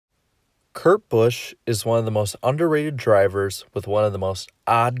Kurt Busch is one of the most underrated drivers with one of the most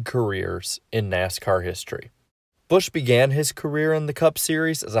odd careers in NASCAR history. Busch began his career in the Cup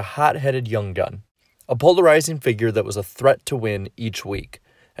Series as a hot-headed young gun, a polarizing figure that was a threat to win each week.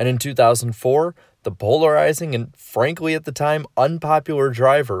 And in 2004, the polarizing and, frankly at the time, unpopular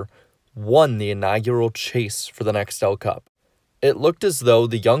driver won the inaugural chase for the Nextel Cup. It looked as though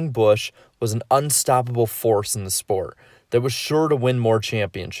the young Busch was an unstoppable force in the sport that was sure to win more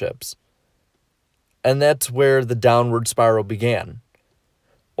championships. And that's where the downward spiral began.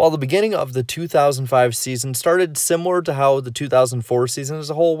 While the beginning of the 2005 season started similar to how the 2004 season as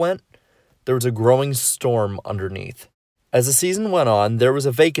a whole went, there was a growing storm underneath. As the season went on, there was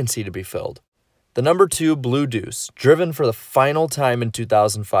a vacancy to be filled. The number 2 Blue Deuce, driven for the final time in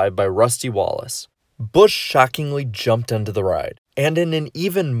 2005 by Rusty Wallace. Busch shockingly jumped into the ride, and in an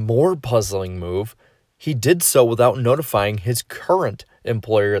even more puzzling move, he did so without notifying his current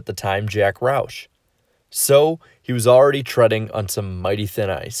employer at the time, Jack Roush. So, he was already treading on some mighty thin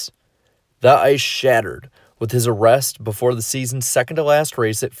ice. That ice shattered with his arrest before the season's second-to-last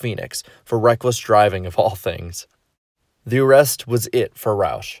race at Phoenix for reckless driving of all things. The arrest was it for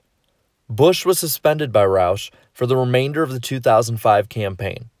Roush. Busch was suspended by Roush for the remainder of the 2005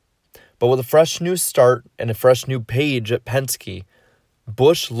 campaign. But with a fresh new start and a fresh new page at Penske,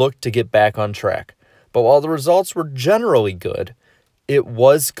 Busch looked to get back on track. But while the results were generally good, it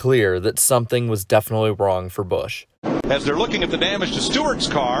was clear that something was definitely wrong for Busch. As they're looking at the damage to Stewart's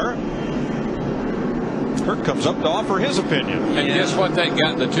car, Kurt comes up to offer his opinion. And guess what they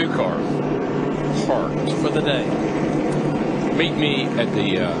got in the 2 car? Parked for the day. Meet me at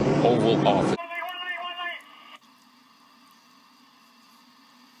the Oval office.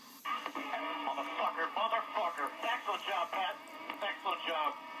 Motherfucker. Excellent job, Pat. Excellent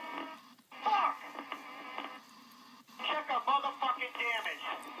job. Fuck! Check a motherfucking damage.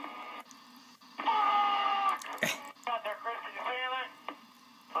 Fuck! Out there, Chris, can you see anything?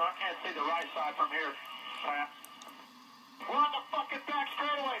 Oh, I can't see the right side from here, Pat. We're on the fucking back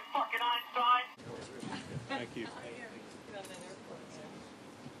straightaway, fucking Einstein. Thank you.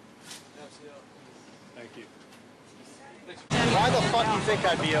 Thank you. Why the fuck do you think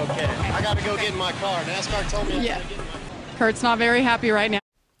I'd be okay? I gotta go get in my car. NASCAR told me I gotta get in my car. Kurt's not very happy right now.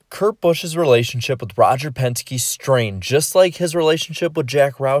 Kurt Busch's relationship with Roger Penske strained just like his relationship with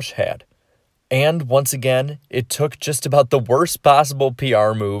Jack Roush had. And once again, it took just about the worst possible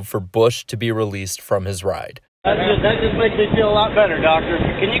PR move for Busch to be released from his ride. That just makes me feel a lot better, Doctor.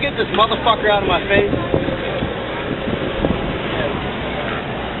 Can you get this motherfucker out of my face?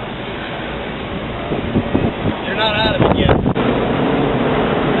 You're not out of it yet.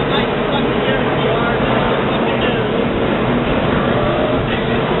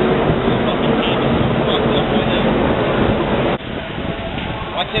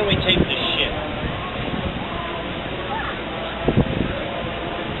 Why can't we tape this shit?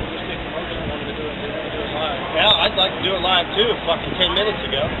 Yeah, I'd like to do it live too, fucking 10 minutes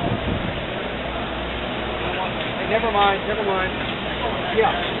ago. Hey, never mind.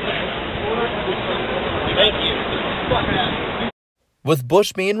 Yeah. Thank you. With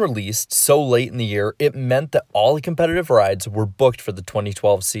Busch being released so late in the year, it meant that all the competitive rides were booked for the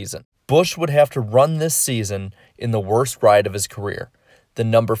 2012 season. Busch would have to run this season in the worst ride of his career, the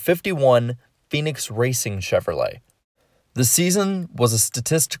number 51 Phoenix Racing Chevrolet. The season was a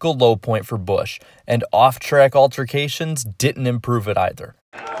statistical low point for Busch, and off-track altercations didn't improve it either.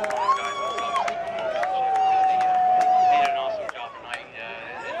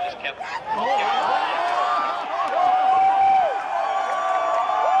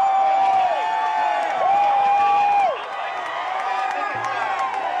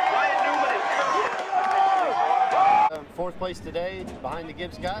 Fourth place today, behind the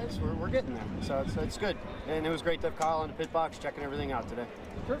Gibbs guys. We're getting there, so it's good. And it was great to have Kyle in the pit box checking everything out today.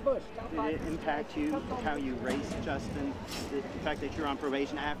 Kurt Busch, did it impact you how you raced, Justin? The fact that you're on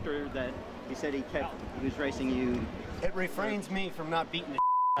probation after that, he said he was racing you. It refrains me from not beating the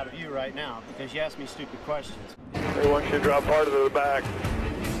out of you right now because you asked me stupid questions. They want you to drop harder to the back.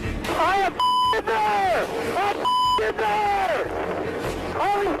 I am there! I'm there!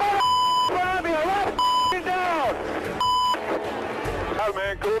 Holy behind me! I'm down! All right,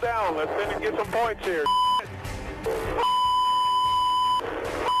 man, cool down. Let's send and get some points here.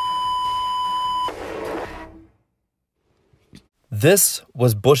 This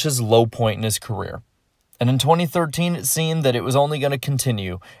was Busch's low point in his career. And in 2013, it seemed that it was only going to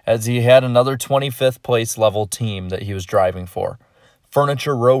continue as he had another 25th place level team that he was driving for,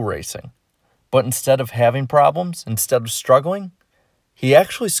 Furniture Row Racing. But instead of having problems, instead of struggling, he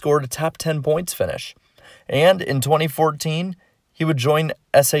actually scored a top 10 points finish. And in 2014, he would join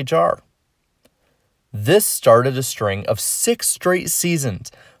SHR. This started a string of 6 straight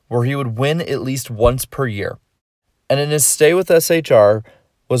seasons where he would win at least once per year. And in his stay with SHR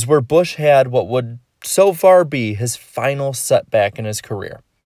was where Busch had what would so far be his final setback in his career.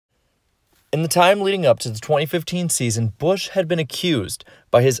 In the time leading up to the 2015 season, Busch had been accused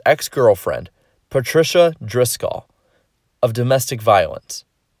by his ex-girlfriend, Patricia Driscoll, of domestic violence.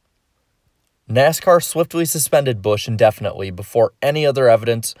 NASCAR swiftly suspended Busch indefinitely before any other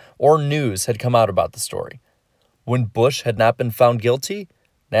evidence or news had come out about the story. When Busch had not been found guilty,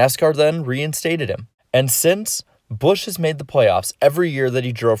 NASCAR then reinstated him. And since, Busch has made the playoffs every year that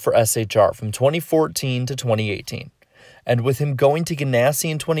he drove for SHR from 2014 to 2018. And with him going to Ganassi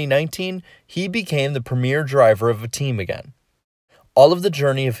in 2019, he became the premier driver of a team again. All of the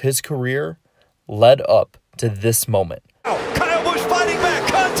journey of his career led up to this moment. Kyle Busch fighting back.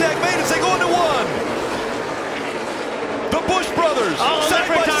 Contact made as they go into one. The Busch brothers, side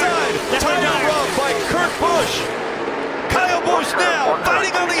by side. Tire rub by Kurt Busch. Kyle Busch now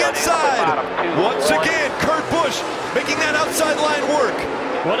fighting on the inside. Once again, Kurt Busch making that outside line work.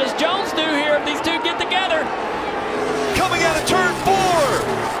 What does Jones do here if these two get together? Coming out of turn 4.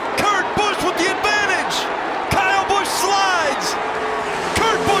 Kurt Busch with the advantage. Kyle Busch slides.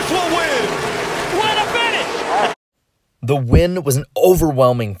 Kurt Busch will win. What a finish! The win was an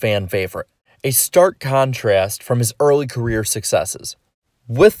overwhelming fan favorite, a stark contrast from his early career successes.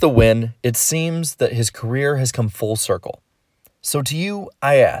 With the win, it seems that his career has come full circle. So to you,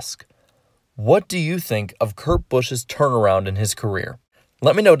 I ask, what do you think of Kurt Busch's turnaround in his career?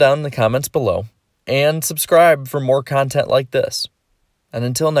 Let me know down in the comments below, and subscribe for more content like this. And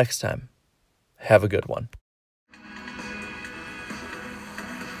until next time, have a good one.